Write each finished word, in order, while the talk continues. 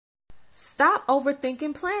Stop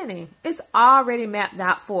overthinking planning. It's already mapped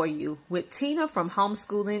out for you with Tina from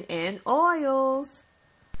Homeschooling and Oils.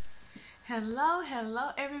 Hello,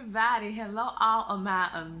 everybody. Hello, all of my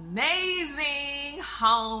amazing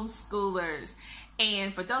homeschoolers.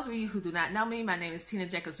 And for those of you who do not know me, my name is Tina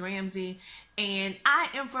Jacobs Ramsey, and I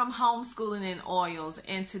am from Homeschooling and Oils.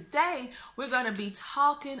 And today we're going to be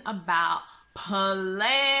talking about planning.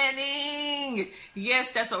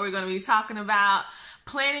 Yes, that's what we're going to be talking about.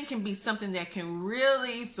 Planning can be something that can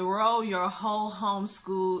really throw your whole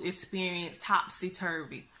homeschool experience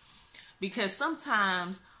topsy-turvy. Because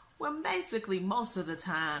sometimes, well, basically most of the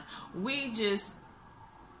time, we just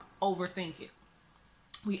overthink it.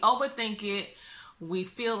 We overthink it. We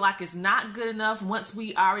feel like it's not good enough once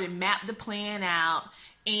we already mapped the plan out,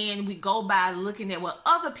 and we go by looking at what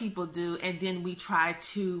other people do, and then we try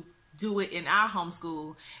to do it in our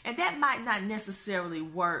homeschool, and that might not necessarily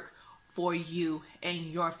work for you and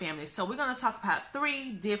your family. So we're going to talk about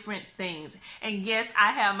 3 different things. And yes,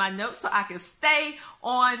 I have my notes so I can stay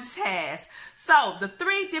on task. So the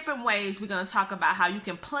 3 different ways we're going to talk about how you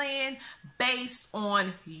can plan based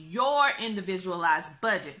on your individualized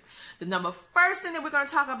budget. The first thing that we're going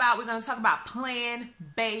to talk about plan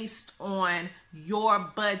based on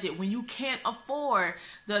your budget. When you can't afford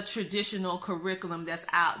the traditional curriculum that's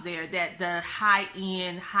out there, that the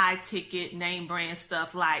high-end, high-ticket name brand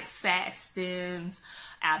stuff like Saxton's,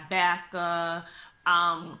 Abaca,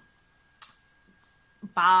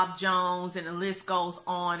 Bob Jones, and the list goes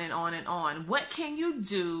on and on and on. What can you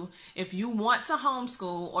do if you want to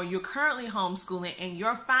homeschool, or you're currently homeschooling and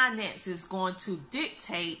your finances going to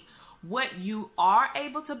dictate what you are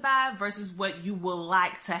able to buy versus what you would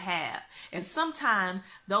like to have? And sometimes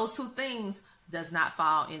those 2 things does not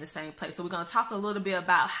fall in the same place. So we're going to talk a little bit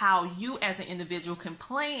about how you as an individual can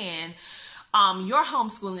plan your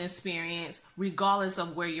homeschooling experience regardless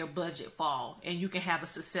of where your budget falls, and you can have a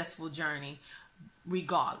successful journey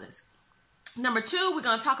regardless. Number 2, we're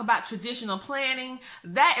going to talk about traditional planning.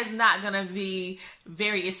 That is not going to be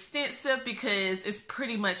very extensive because it's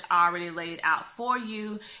pretty much already laid out for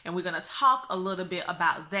you. And we're going to talk a little bit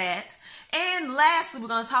about that. And lastly, we're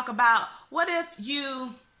going to talk about what if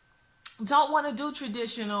you don't want to do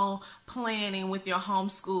traditional planning with your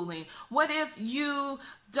homeschooling? What if you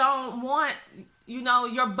don't want,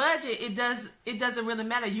 your budget, it doesn't really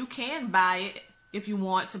matter. You can buy it if you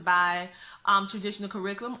want to buy traditional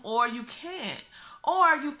curriculum, or you can't.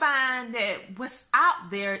 Or you find that what's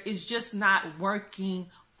out there is just not working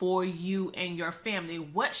for you and your family.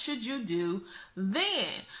 What should you do then?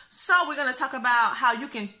 So we're going to talk about how you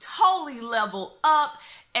can totally level up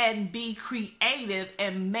and be creative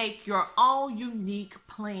and make your own unique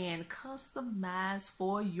plan customized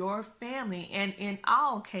for your family. And in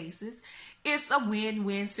all cases, it's a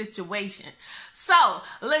win-win situation. So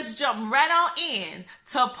let's jump right on in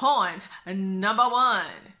to point number 1.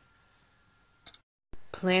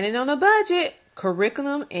 Planning on a budget,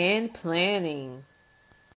 curriculum, and planning.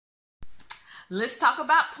 Let's talk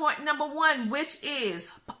about point number 1, which is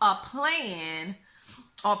a plan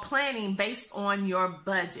or planning based on your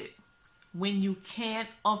budget when you can't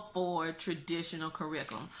afford traditional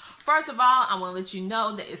curriculum. First of all, I want to let you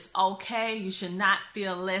know that it's okay. You should not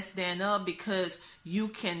feel less than up because you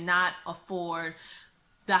cannot afford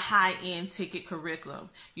the high-end ticket curriculum.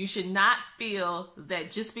 You should not feel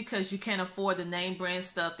that just because you can't afford the name brand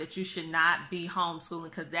stuff that you should not be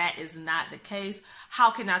homeschooling, because that is not the case.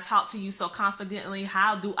 How can I talk to you so confidently?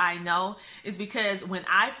 How do I know? It's because when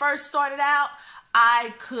I first started out,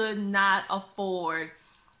 I could not afford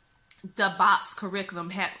the box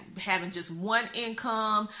curriculum, having just one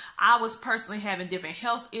income. I was personally having different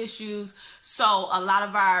health issues. So a lot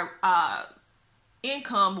of our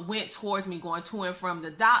income went towards me going to and from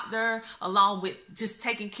the doctor, along with just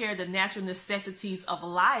taking care of the natural necessities of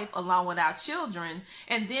life along with our children.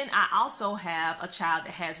 And then I also have a child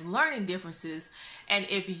that has learning differences. And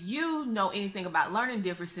if you know anything about learning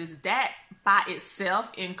differences, that by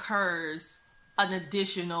itself incurs an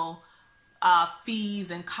additional fees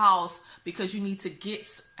and costs, because you need to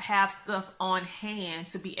have stuff on hand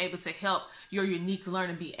to be able to help your unique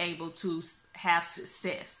learner be able to have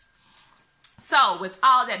success. So with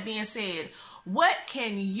all that being said, what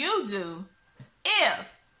can you do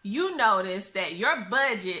if you notice that your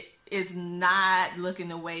budget is not looking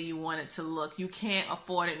the way you want it to look? You can't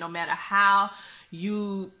afford it no matter how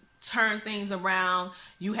you turn things around.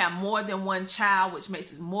 You have more than one child, which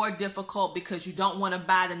makes it more difficult because you don't want to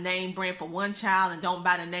buy the name brand for one child and don't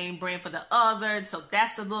buy the name brand for the other. So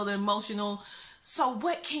that's a little emotional. So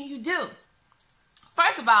what can you do?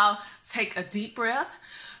 First of all, take a deep breath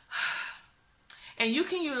And you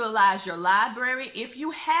can utilize your library if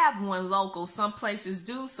you have one local. Some places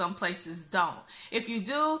do, some places don't. If you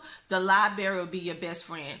do, the library will be your best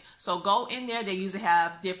friend. So go in there. They usually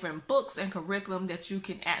have different books and curriculum that you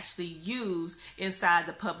can actually use inside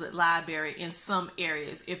the public library in some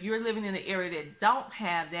areas. If you're living in an area that don't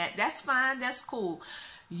have that, that's fine, that's cool.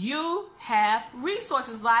 You have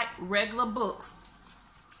resources like regular books.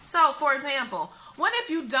 So, for example, what if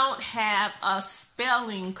you don't have a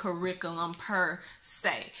spelling curriculum per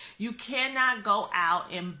se? You cannot go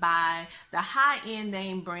out and buy the high-end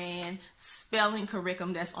name brand spelling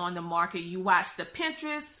curriculum that's on the market. You watch the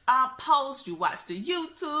Pinterest posts, you watch the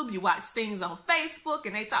YouTube, you watch things on Facebook,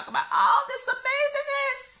 and they talk about all this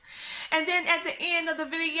amazingness. And then at the end of the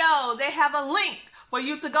video, they have a link for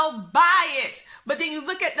you to go buy it. But then you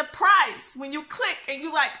look at the price when you click and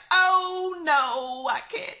you're like, oh no, I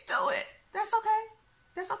can't do it. That's okay.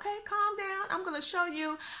 That's okay. Calm down. I'm going to show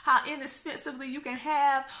you how inexpensively you can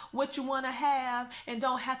have what you want to have and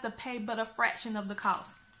don't have to pay but a fraction of the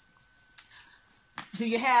cost. Do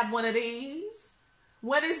you have one of these?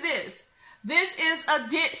 What is this? This is a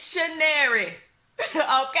dictionary.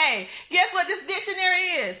 Okay, guess what this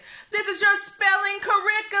dictionary is? This is your spelling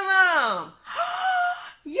curriculum.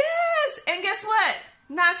 Yes, and guess what?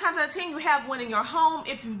 9 times out of 10, you have one in your home.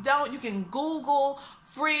 If you don't, you can Google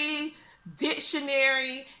free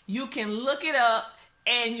dictionary. You can look it up,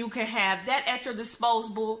 and you can have that at your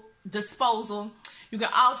disposal. You can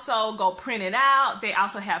also go print it out. They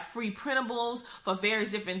also have free printables for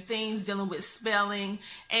various different things dealing with spelling.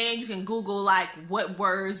 And you can Google like what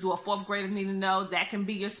words do a 4th grader need to know. That can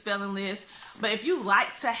be your spelling list. But if you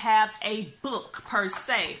like to have a book per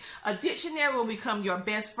se, a dictionary will become your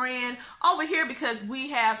best friend. Over here, because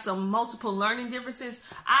we have some multiple learning differences,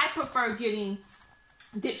 I prefer getting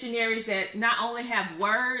dictionaries that not only have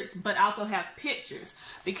words but also have pictures,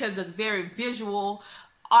 because it's very visual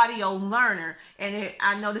audio learner, and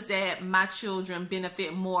I noticed that my children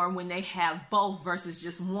benefit more when they have both versus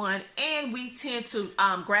just one. And we tend to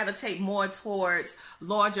gravitate more towards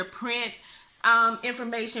larger print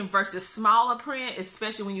information versus smaller print,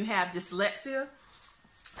 especially when you have dyslexia.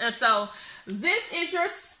 And so this is your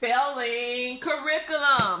spelling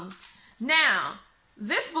curriculum. Now,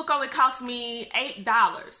 this book only cost me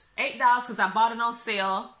 $8 because I bought it on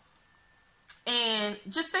sale. And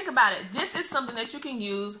just think about it. This is something that you can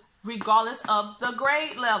use regardless of the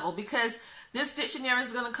grade level, because this dictionary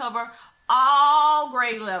is going to cover all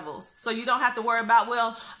grade levels. So you don't have to worry about,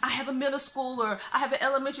 well, I have a middle schooler, I have an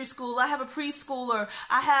elementary schooler, I have a preschooler,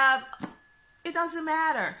 it doesn't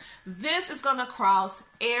matter. This is going to cross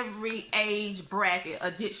every age bracket,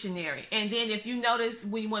 a dictionary. And then if you notice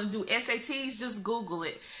when you want to do SATs, just Google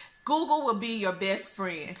it. Google will be your best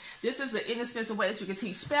friend. This is an inexpensive way that you can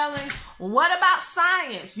teach spelling. What about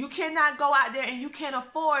science? You cannot go out there and you can't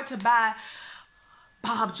afford to buy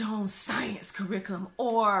Bob Jones science curriculum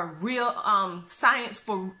or real science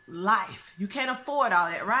for life. You can't afford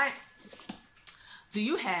all that, right? Do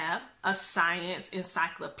you have a science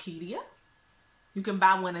encyclopedia? You can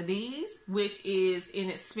buy one of these, which is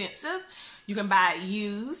inexpensive. You can buy it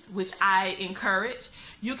used, which I encourage.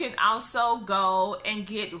 You can also go and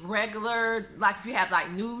get regular, like if you have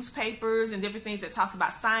like newspapers and different things that talks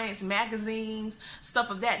about science, magazines,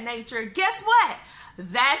 stuff of that nature. Guess what?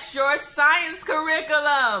 That's your science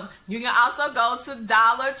curriculum. You can also go to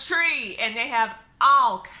Dollar Tree, and they have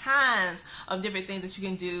all kinds of different things that you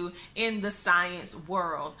can do in the science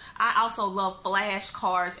world. I also love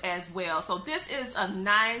flashcards as well. So this is a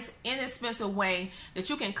nice, inexpensive way that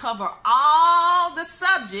you can cover all the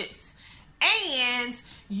subjects, and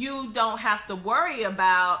you don't have to worry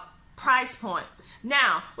about price point.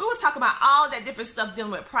 Now, we was talking about all that different stuff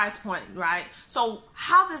dealing with price point, right? So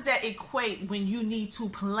how does that equate when you need to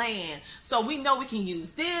plan? So we know we can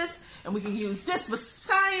use this, and we can use this for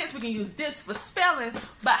science, we can use this for spelling,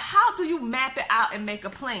 but how do you map it out and make a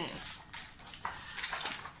plan?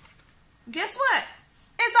 Guess what?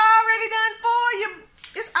 It's already done for you.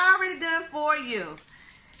 It's already done for you.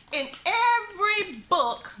 In every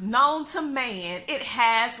book known to man, it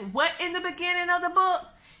has what in the beginning of the book?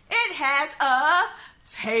 It has a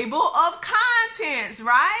table of contents,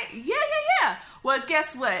 right? Yeah. Well,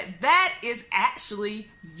 guess what? That is actually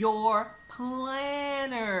your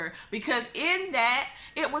planner, because in that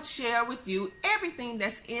it will share with you everything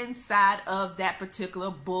that's inside of that particular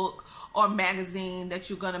book or magazine that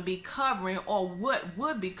you're going to be covering, or what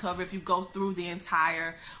would be covered if you go through the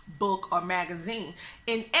entire book or magazine.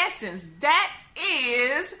 In essence, that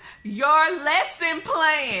is your lesson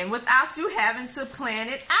plan without you having to plan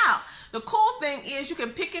it out. The cool thing is you can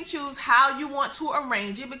pick and choose how you want to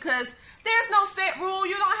arrange it, because there's no set rule.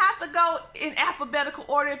 You don't have to go in alphabetical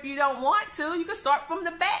order if you don't want to. You can start from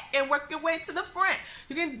the back and work your way to the front.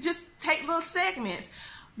 You can just take little segments.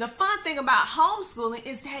 The fun thing about homeschooling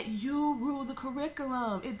is that you rule the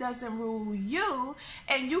curriculum. It doesn't rule you,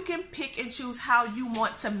 and you can pick and choose how you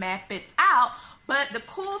want to map it out. But the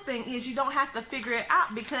cool thing is you don't have to figure it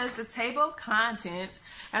out, because the table of contents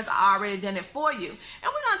has already done it for you. And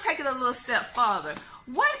we're going to take it a little step further.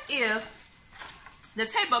 What if the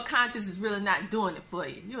table of contents is really not doing it for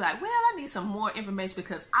you? You're like, well, I need some more information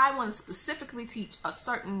because I want to specifically teach a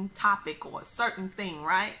certain topic or a certain thing,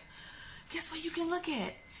 right? Guess what you can look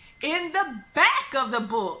at? In the back of the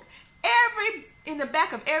book. In the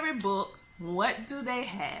back of every book, what do they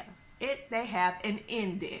have? They have an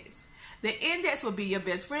index. The index will be your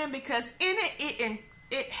best friend, because in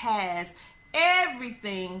it has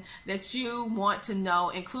everything that you want to know,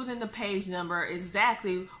 including the page number,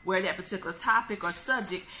 exactly where that particular topic or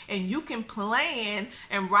subject, and you can plan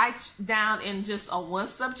and write down in just a one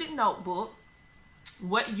subject notebook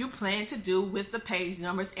what you plan to do with the page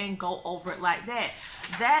numbers and go over it like that.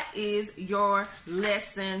 That is your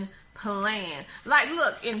lesson plan. Like,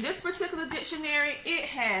 look, in this particular dictionary, it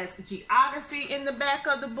has geography in the back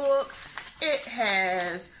of the book. It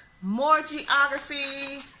has more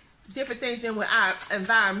geography, different things in with our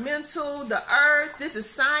environmental, the earth. This is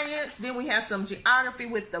science. Then we have some geography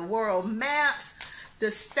with the world maps, the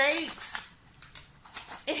states.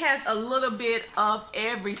 It has a little bit of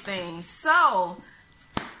everything. So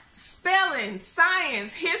spelling,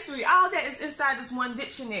 science, history, all that is inside this one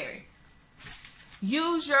dictionary.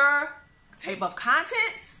 Use your table of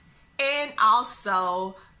contents and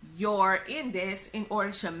also your index in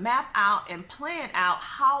order to map out and plan out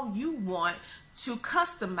how you want to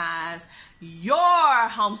customize your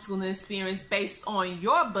homeschooling experience based on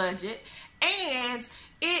your budget. And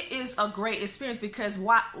it is a great experience, because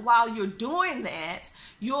while you're doing that,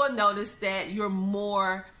 you'll notice that you're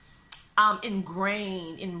more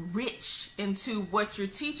ingrained, enriched into what you're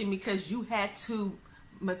teaching, because you had to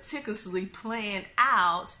meticulously plan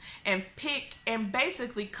out and pick and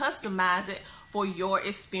basically customize it for your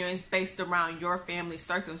experience based around your family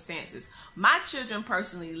circumstances. My children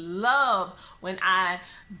personally loved when I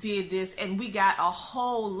did this, and we got a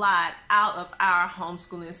whole lot out of our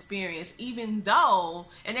homeschooling experience, even though,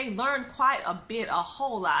 and they learned quite a bit, a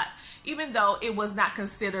whole lot, even though it was not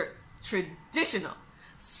considered traditional.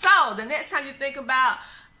 So the next time you think about,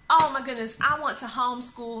 oh my goodness, I want to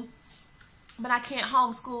homeschool, but I can't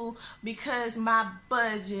homeschool because my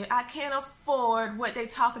budget, I can't afford what they're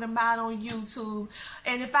talking about on YouTube.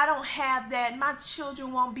 And if I don't have that, my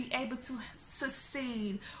children won't be able to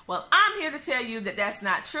succeed. Well, I'm here to tell you that that's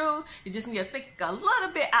not true. You just need to think a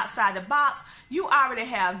little bit outside the box. You already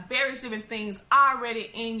have various different things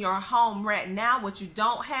already in your home right now. What you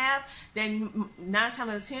don't have, then 9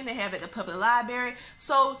 times out of 10, they have it at the public library.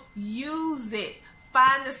 So use it.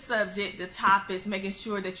 Find the subject, the topics, making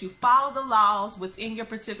sure that you follow the laws within your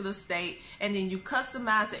particular state, and then you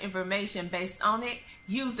customize the information based on it.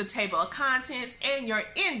 Use the table of contents and your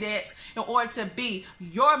index in order to be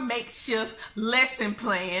your makeshift lesson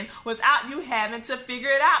plan without you having to figure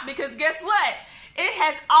it out, because guess what? It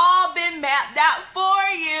has all been mapped out for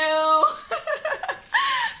you.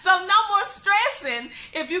 So no more stressing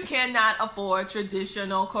if you cannot afford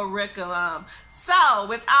traditional curriculum. So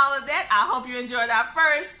with all of that, I hope you enjoyed our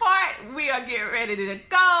first part. We are getting ready to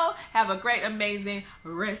go. Have a great, amazing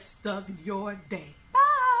rest of your day.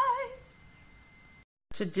 Bye.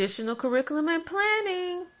 Traditional curriculum and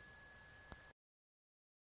planning.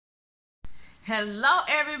 Hello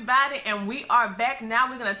everybody, and we are back. Now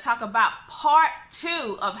we're going to talk about part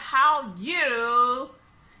 2 of how you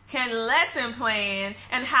can lesson plan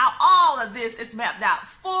and how all of this is mapped out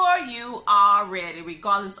for you already,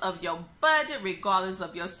 regardless of your budget, regardless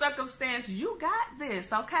of your circumstance. You got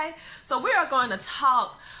this, okay? So we are going to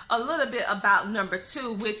talk a little bit about number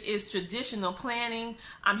 2, which is traditional planning.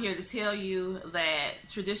 I'm here to tell you that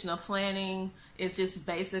traditional planning is just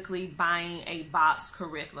basically buying a box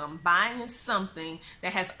curriculum, buying something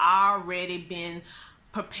that has already been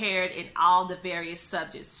prepared in all the various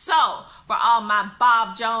subjects. So for all my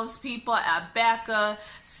Bob Jones people, Abeka,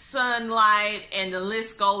 Sunlight, and the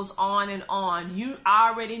list goes on and on, you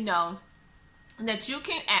already know that you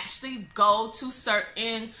can actually go to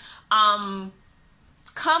certain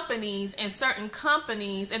companies, and certain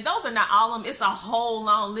companies, and those are not all of them. It's a whole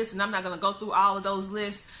long list, and I'm not going to go through all of those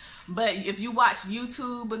lists. But if you watch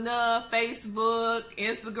YouTube enough, Facebook,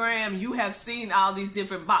 Instagram, you have seen all these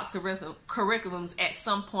different box curriculums at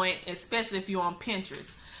some point, especially if you're on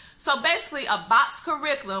Pinterest. So basically a box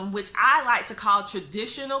curriculum, which I like to call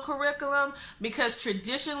traditional curriculum, because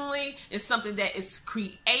traditionally is something that is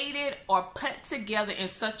created or put together in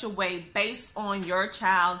such a way based on your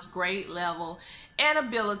child's grade level and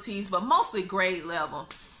abilities, but mostly grade level.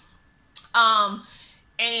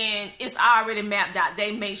 And it's already mapped out.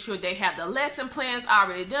 They make sure they have the lesson plans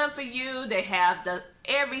already done for you. They have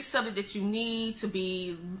every subject that you need to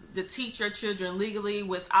teach your children legally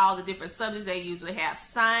with all the different subjects. They usually have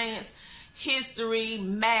science, history,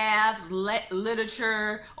 math,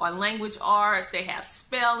 literature, or language arts. They have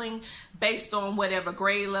spelling based on whatever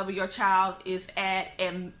grade level your child is at,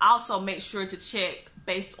 and also make sure to check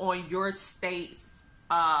based on your state,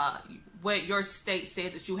 what your state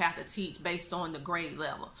says that you have to teach based on the grade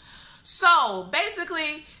level. So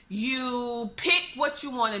basically, you pick what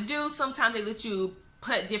you want to do. Sometimes they let you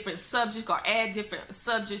put different subjects or add different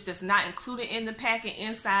subjects that's not included in the packet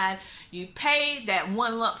inside. You pay that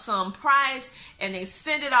one lump sum price, and they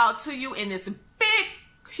send it all to you in this big,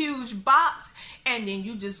 huge box, and then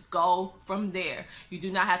you just go from there. You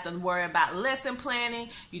do not have to worry about lesson planning.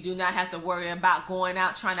 You do not have to worry about going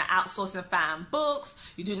out trying to outsource and find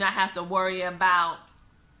books. You do not have to worry about,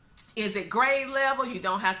 is it grade level? You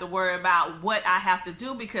don't have to worry about what I have to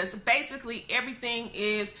do, because basically everything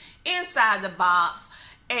is inside the box,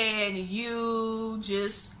 and you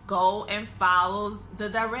just go and follow the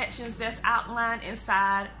directions that's outlined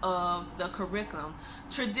inside of the curriculum.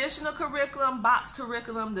 Traditional curriculum, box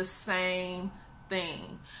curriculum, the same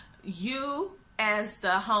thing. You, as the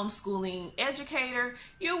homeschooling educator,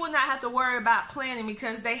 you will not have to worry about planning,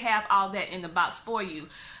 because they have all that in the box for you.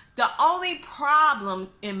 The only problem,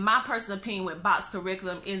 in my personal opinion, with box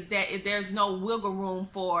curriculum is that there's no wiggle room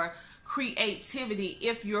for creativity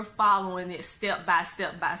if you're following it step by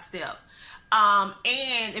step by step.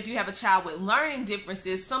 And if you have a child with learning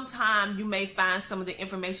differences, sometimes you may find some of the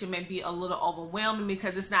information may be a little overwhelming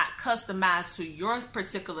because it's not customized to your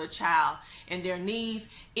particular child and their needs.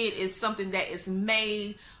 It is something that is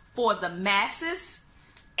made for the masses,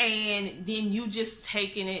 and then you just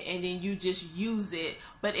taking it and then you just use it.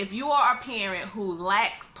 But if you are a parent who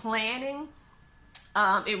lacks planning,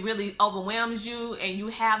 it really overwhelms you, and you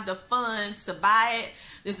have the funds to buy it,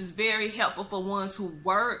 this is very helpful for ones who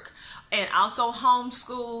work and also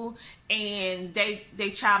homeschool, and they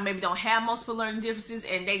child maybe don't have multiple learning differences,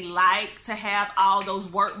 and they like to have all those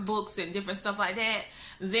workbooks and different stuff like that.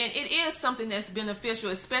 Then it is something that's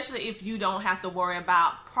beneficial, especially if you don't have to worry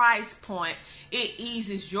about price point. It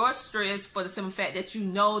eases your stress for the simple fact that you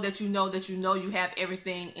know you have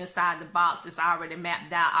everything inside the box. It's already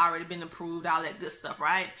mapped out, already been approved, all that good stuff,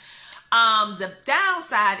 right? The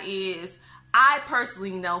downside is, I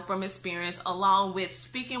personally know from experience, along with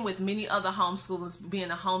speaking with many other homeschoolers,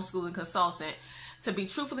 being a homeschooling consultant, to be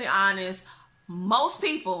truthfully honest, most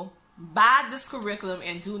people buy this curriculum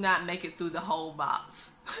and do not make it through the whole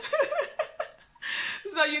box.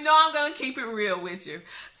 So you know I'm going to keep it real with you.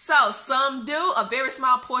 So some do, a very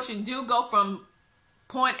small portion do go from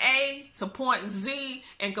point A to point Z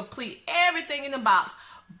and complete everything in the box.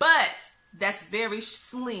 But that's very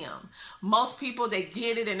slim. Most people, they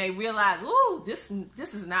get it and they realize, ooh, this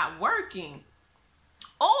is not working.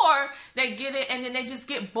 Or they get it and then they just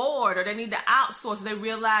get bored, or they need to outsource. They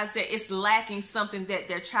realize that it's lacking something that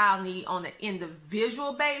their child needs on an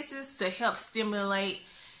individual basis to help stimulate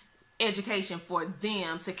education for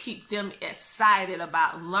them, to keep them excited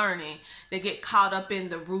about learning. They get caught up in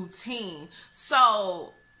the routine.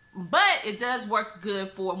 So, but it does work good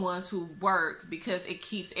for ones who work, because it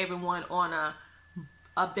keeps everyone on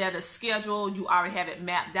a better schedule. You already have it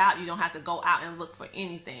mapped out. You don't have to go out and look for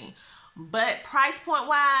anything. But price point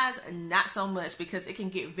wise, not so much, because it can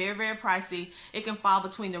get very, very pricey. It can fall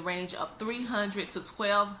between the range of $300 to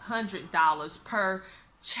 $1,200 per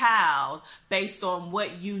child, based on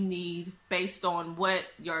what you need, based on what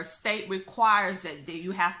your state requires that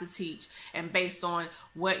you have to teach, and based on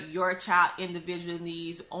what your child individually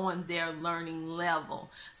needs on their learning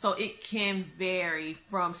level. So it can vary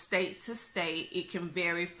from state to state. It can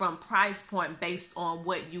vary from price point based on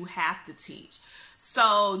what you have to teach.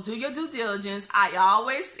 So do your due diligence. I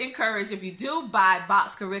always encourage, if you do buy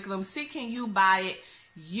box curriculum, see can you buy it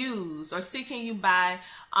used, or see can you buy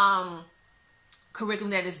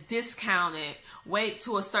curriculum that is discounted. Wait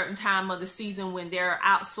to a certain time of the season when they're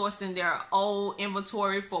outsourcing their old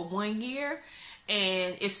inventory for 1 year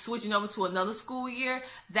and it's switching over to another school year.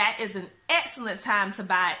 That is an excellent time to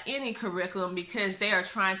buy any curriculum, because they are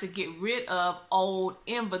trying to get rid of old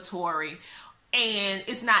inventory. And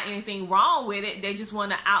it's not anything wrong with it. They just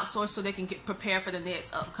want to outsource so they can get prepared for the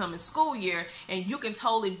next upcoming school year. And you can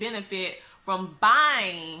totally benefit from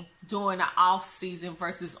buying during the off season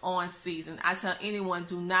versus on season. I tell anyone,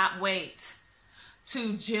 do not wait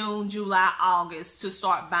to June, July, August to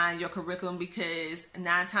start buying your curriculum, because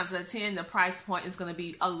 9 times out of 10 the price point is going to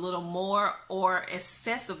be a little more or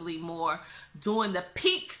excessively more during the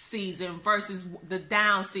peak season versus the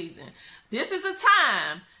down season. This is a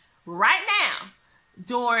time right now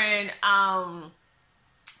during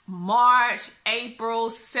March, April,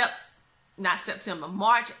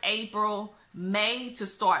 May to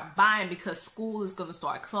start buying, because school is going to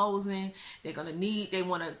start closing. They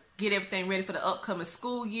want to get everything ready for the upcoming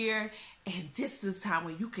school year. And this is the time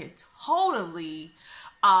when you can totally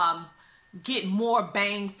get more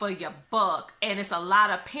bang for your buck. And it's a lot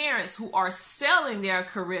of parents who are selling their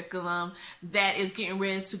curriculum that is getting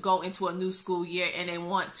ready to go into a new school year, and they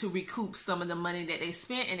want to recoup some of the money that they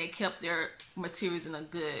spent, and they kept their materials in a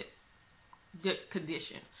good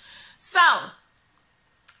condition. So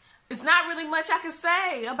it's not really much I can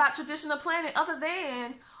say about traditional planning other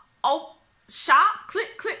than shop, click,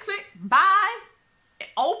 buy,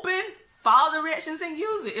 open, follow directions, and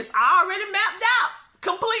use it. It's already mapped out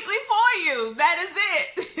completely for you. That is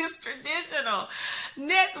it. It's traditional.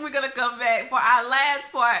 Next, we're going to come back for our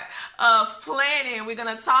last part of planning. We're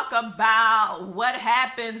going to talk about what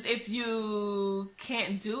happens if you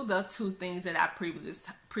can't do the 2 things that I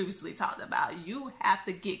previously talked about. You have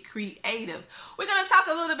to get creative. We're going to talk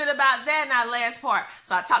a little bit about that in our last part.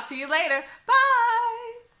 So I'll talk to you later.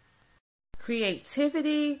 Bye.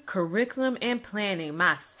 Creativity, curriculum, and planning,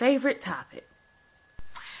 my favorite topic.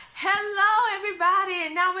 Hello, everybody,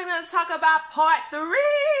 and now we're going to talk about part 3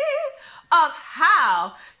 of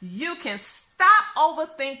how you can stop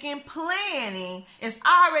overthinking planning. It's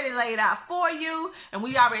already laid out for you, and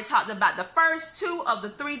we already talked about the first 2 of the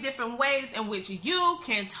 3 different ways in which you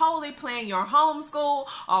can totally plan your homeschool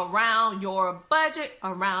around your budget,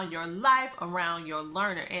 around your life, around your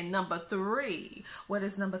learner. And number 3, what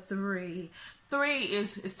is number 3? 3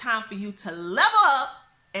 is it's time for you to level up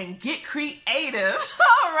and get creative.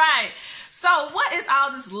 All right. So what is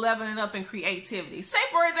all this leveling up and creativity? Say,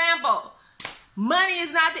 for example, money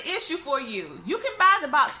is not the issue for you. You can buy the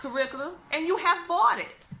box curriculum and you have bought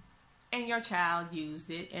it, and your child used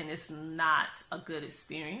it and it's not a good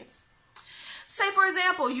experience. Say, for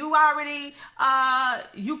example, you already,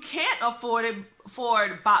 you can't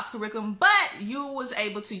afford box curriculum, but you was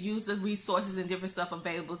able to use the resources and different stuff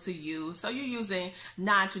available to you. So you're using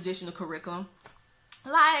non-traditional curriculum,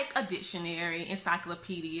 like a dictionary,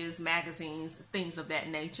 encyclopedias, magazines, things of that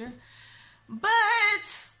nature. But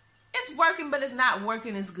it's working, but it's not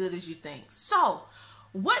working as good as you think. So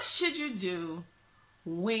what should you do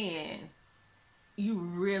when you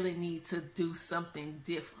really need to do something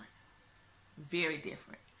different? Very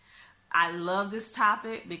different. I love this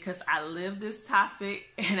topic because I live this topic,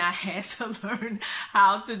 and I had to learn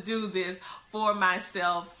how to do this for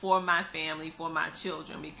myself, for my family, for my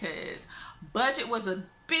children, because budget was a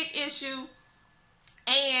big issue.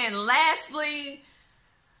 And lastly,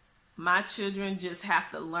 my children just have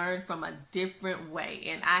to learn from a different way,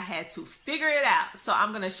 and I had to figure it out. So I'm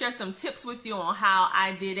going to share some tips with you on how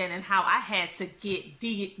I did it and how I had to dig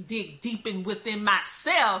deep in within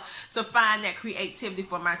myself to find that creativity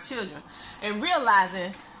for my children, and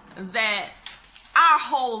realizing that our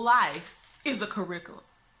whole life is a curriculum.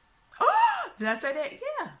 Did I say that?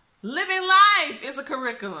 Yeah. Living life is a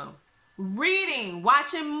curriculum. Reading,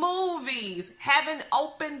 watching movies, having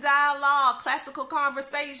open dialogue, classical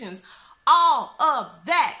conversations, all of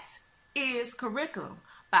that is curriculum.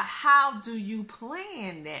 But how do you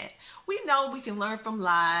plan that? We know we can learn from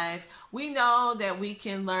live. We know that we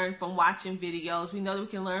can learn from watching videos. We know that we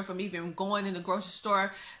can learn from even going in the grocery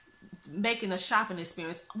store, making a shopping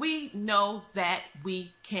experience. We know that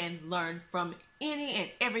we can learn from any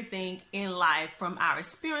and everything in life, from our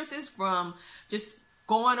experiences, from just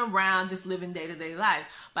going around, just living day-to-day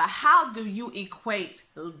life. But how do you equate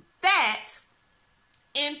that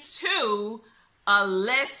into a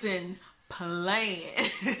lesson plan?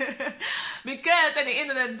 Because at the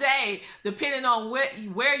end of the day, depending on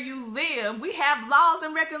where you live, we have laws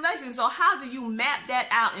and regulations. So how do you map that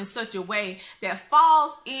out in such a way that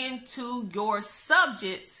falls into your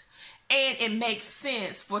subjects and it makes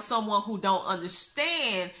sense for someone who don't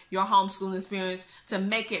understand your homeschooling experience to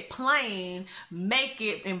make it plain, make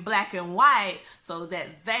it in black and white, so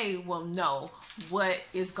that they will know what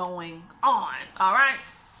is going on? All right,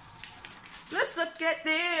 let's look at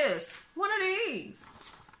this. One of these.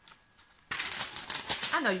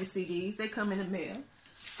 I know you see these. They come in the mail.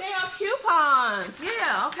 They are coupons.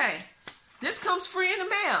 Yeah, okay. This comes free in the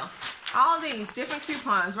mail. All these different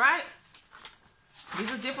coupons, right?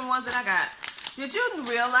 These are different ones that I got. Did you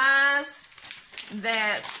realize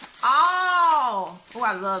that oh,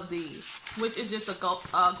 I love these, which is just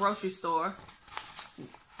a grocery store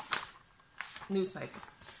newspaper.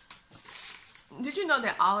 Did you know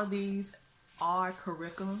that all of these are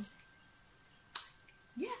curriculum?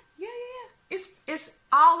 Yeah. It's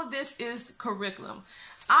all of this is curriculum.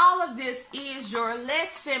 All of this is your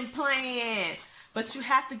lesson plan. But you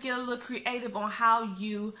have to get a little creative on how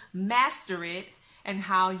you master it and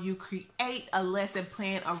how you create a lesson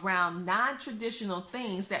plan around non-traditional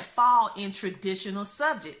things that fall in traditional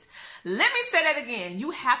subjects. Let me say that again.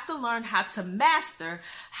 You have to learn how to master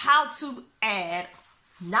how to add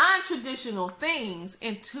non-traditional things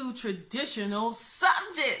into traditional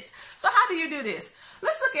subjects. So how do you do this?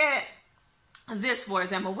 Let's look at this, for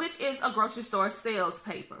example, which is a grocery store sales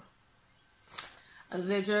paper.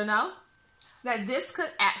 Did you know that this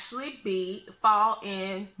could actually fall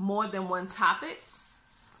in more than one topic?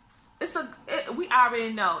 We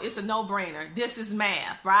already know it's a no-brainer. This is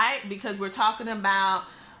math, right? Because we're talking about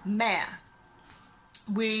math.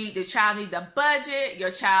 The child need a budget.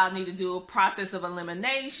 Your child need to do a process of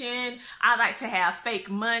elimination. I like to have fake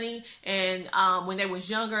money, and when they was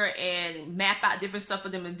younger, and map out different stuff for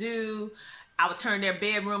them to do. I would turn their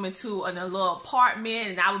bedroom into a little apartment,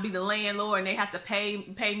 and I would be the landlord, and they have to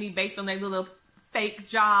pay me based on their little fake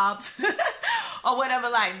jobs or whatever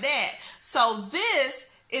like that. So this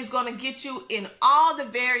is going to get you in all the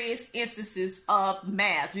various instances of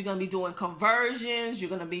math. You're going to be doing conversions. You're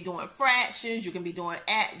going to be doing fractions. You can be doing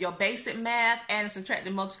your basic math, adding,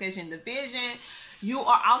 subtracting, multiplication, and division. You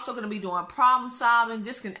are also going to be doing problem solving.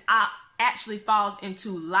 This can actually falls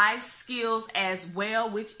into life skills as well,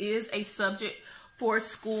 which is a subject for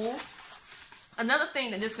school. Another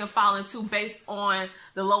thing that this can fall into based on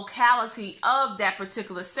the locality of that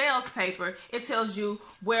particular sales paper, it tells you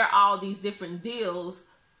where all these different deals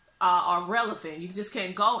are relevant. You just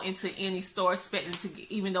can't go into any store expecting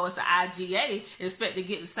to, even though it's an IGA, and expect to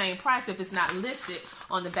get the same price if it's not listed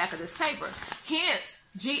on the back of this paper. Hence,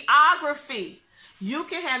 geography. You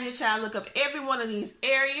can have your child look up every one of these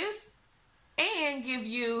areas and give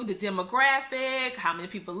you the demographic, how many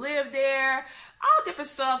people live there, all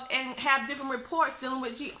different stuff, and have different reports dealing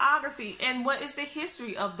with geography and what is the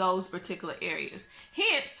history of those particular areas.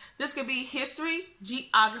 Hence, this could be history,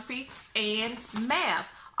 geography, and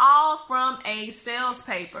math, all from a sales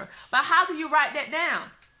paper. But how do you write that down?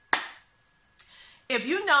 If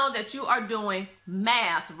you know that you are doing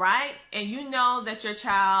math, right, and you know that your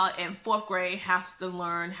child in 4th grade has to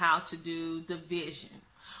learn how to do division,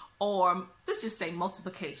 or let's just say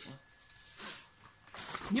multiplication,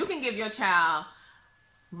 you can give your child,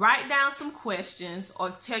 write down some questions,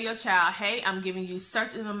 or tell your child, hey, I'm giving you a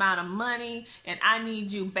certain amount of money, and I need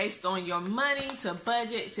you, based on your money, to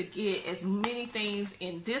budget to get as many things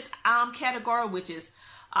in this category, which is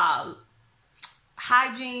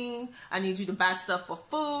hygiene. I need you to buy stuff for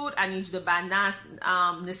food. I need you to buy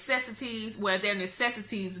necessities, where they're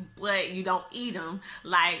necessities, but you don't eat them,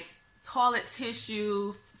 like toilet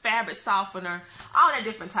tissue, fabric softener, all that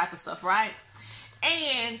different type of stuff, right?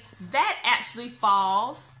 And that actually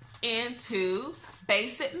falls into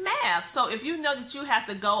basic math. So if you know that you have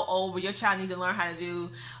to go over, your child need to learn how to do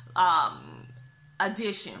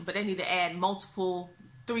addition, but they need to add multiple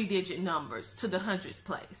 3-digit numbers to the hundreds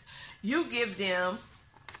place. You give them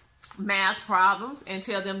math problems and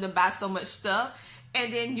tell them to buy so much stuff,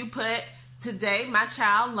 and then you put, today my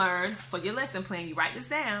child learned, for your lesson plan, you write this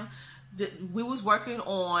down, we was working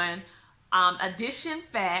on addition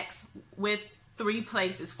facts with 3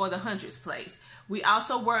 places for the hundreds place. We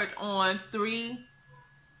also worked on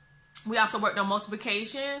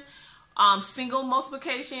multiplication, single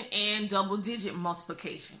multiplication, and double-digit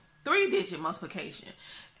multiplication, 3-digit multiplication.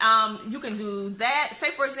 You can do that. Say,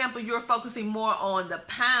 for example, you're focusing more on the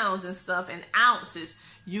pounds and stuff and ounces.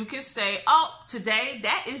 You can say, oh, today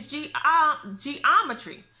that is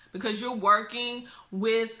geometry, because you're working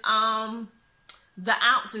with the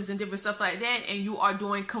ounces and different stuff like that, and you are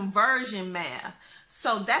doing conversion math.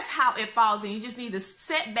 So that's how it falls in. You just need to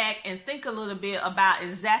sit back and think a little bit about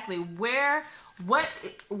exactly what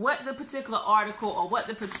the particular article or what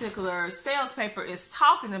the particular sales paper is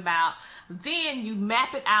talking about. Then you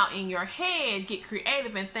map it out in your head, get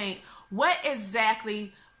creative, and think, what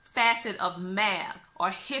exactly facet of math or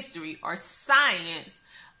history or science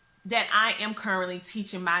that I am currently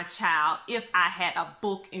teaching my child if I had a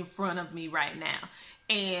book in front of me right now.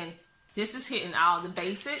 And this is hitting all the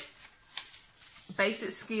basic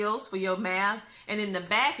skills for your math. And in the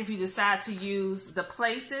back, if you decide to use the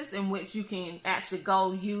places in which you can actually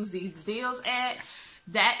go use these deals at,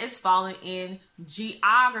 that is falling in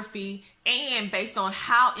geography. And based on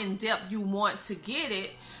how in depth you want to get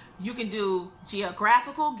it, You can do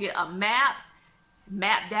geographical, get a map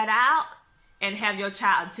that out, and have your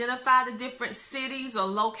child identify the different cities or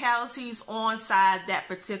localities on side that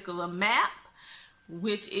particular map,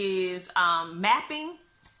 which is mapping.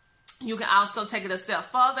 You can also take it a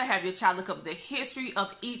step further, have your child look up the history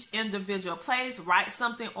of each individual place, write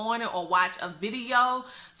something on it, or watch a video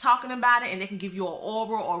talking about it, and they can give you an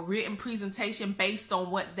oral or written presentation based on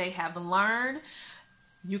what they have learned.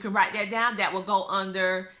 You can write that down. That will go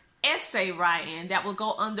under essay writing. That will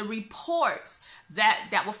go under reports.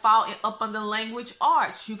 That will fall up under language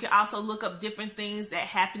arts. You can also look up different things that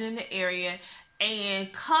happen in the area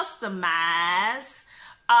and customize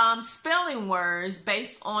spelling words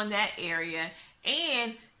based on that area.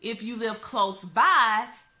 And if you live close by,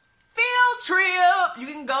 field trip, you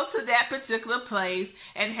can go to that particular place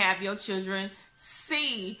and have your children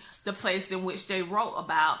see the place in which they wrote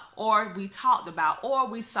about, or we talked about, or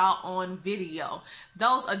we saw on video.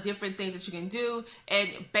 Those are different things that you can do, and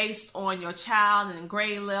based on your child and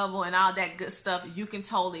grade level and all that good stuff, you can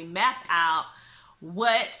totally map out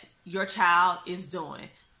what your child is doing.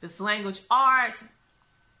 This language arts,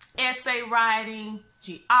 essay writing,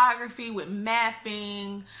 geography with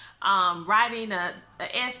mapping, writing an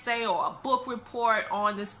essay or a book report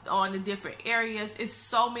on the different areas. It's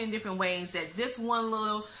so many different ways that this one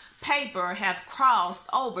little paper have crossed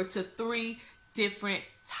over to 3 different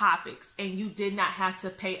topics, and you did not have to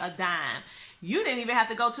pay a dime. You didn't even have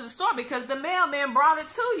to go to the store because the mailman brought it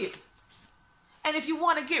to you. And if you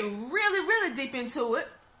want to get really, really deep into it,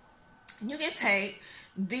 you can take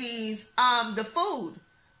these the food.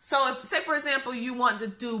 So if, say for example, you want to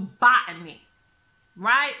do botany,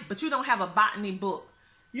 right? But you don't have a botany book.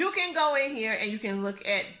 You can go in here and you can look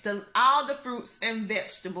at all the fruits and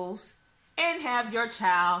vegetables and have your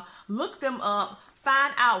child look them up,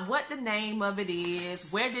 find out what the name of it is,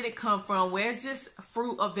 where did it come from, where's this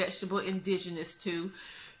fruit or vegetable indigenous to.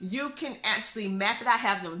 You can actually map it out,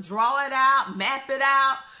 have them draw it out, map it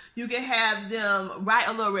out. You can have them write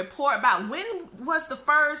a little report about when was the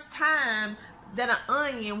first time that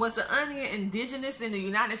was an onion indigenous in the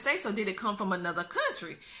United States, or did it come from another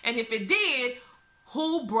country? And if it did,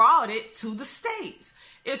 who brought it to the States?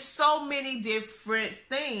 It's so many different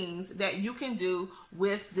things that you can do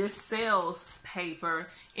with this sales paper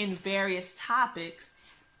in various topics.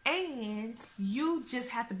 And you just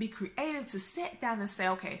have to be creative to sit down and say,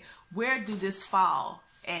 okay, where do this fall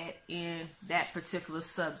at in that particular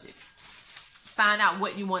subject? Find out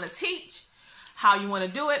what you want to teach, how you want to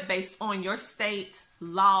do it based on your state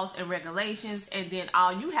laws and regulations, and then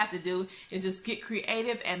all you have to do is just get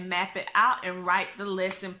creative and map it out and write the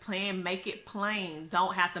lesson plan. Make it plain.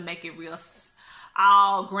 Don't have to make it real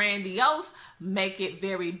all grandiose. Make it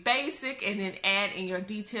very basic, and then add in your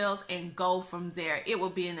details and go from there. It will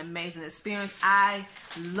be an amazing experience. I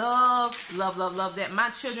love that. My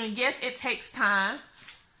children, yes, it takes time.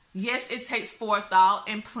 Yes, it takes forethought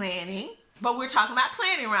and planning, but we're talking about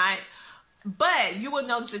planning, right? But you will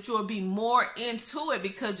notice that you will be more into it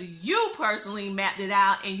because you personally mapped it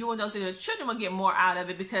out, and you will notice that your children will get more out of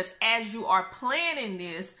it because as you are planning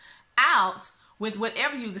this out with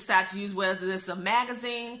whatever you decide to use, whether it's a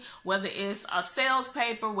magazine, whether it's a sales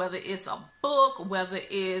paper, whether it's a book, whether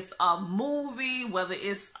it's a movie, whether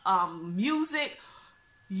it's music,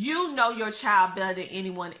 you know your child better than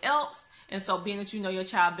anyone else. And so being that you know your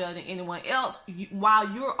child better than anyone else, while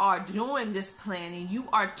you are doing this planning, you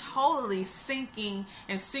are totally syncing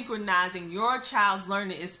and synchronizing your child's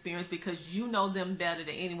learning experience because you know them better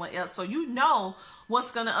than anyone else. So you know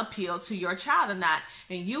what's going to appeal to your child or not.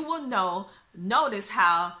 And you will notice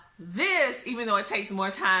how this, even though it takes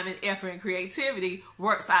more time and effort and creativity,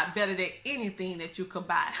 works out better than anything that you could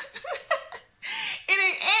buy.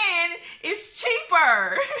 And it's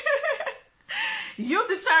cheaper. You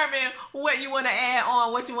determine what you want to add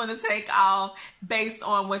on, what you want to take off based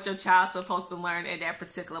on what your child's supposed to learn at that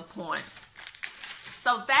particular point.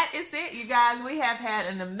 So that is it, you guys. We have had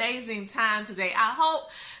an amazing time today. I hope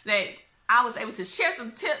that I was able to share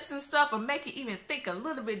some tips and stuff or make you even think a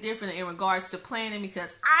little bit different in regards to planning,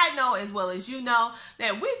 because I know as well as you know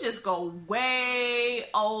that we just go way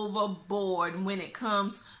overboard when it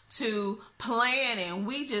comes to planning.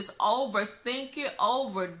 We just overthink it,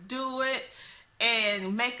 overdo it,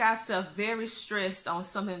 and make ourselves very stressed on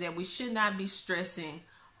something that we should not be stressing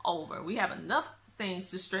over. We have enough things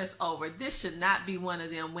to stress over. This should not be one of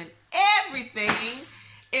them when everything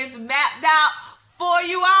is mapped out for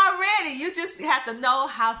you already. You just have to know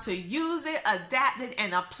how to use it, adapt it,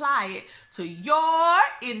 and apply it to your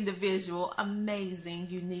individual, amazing,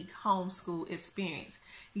 unique homeschool experience.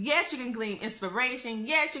 Yes, you can glean inspiration.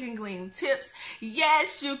 Yes, you can glean tips.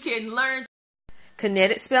 Yes, you can learn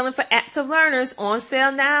Kinetic Spelling for Active Learners on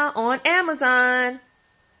sale now on Amazon.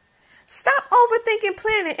 Stop overthinking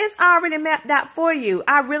planning. It's already mapped out for you.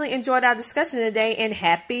 I really enjoyed our discussion today, and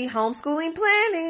happy homeschooling planning.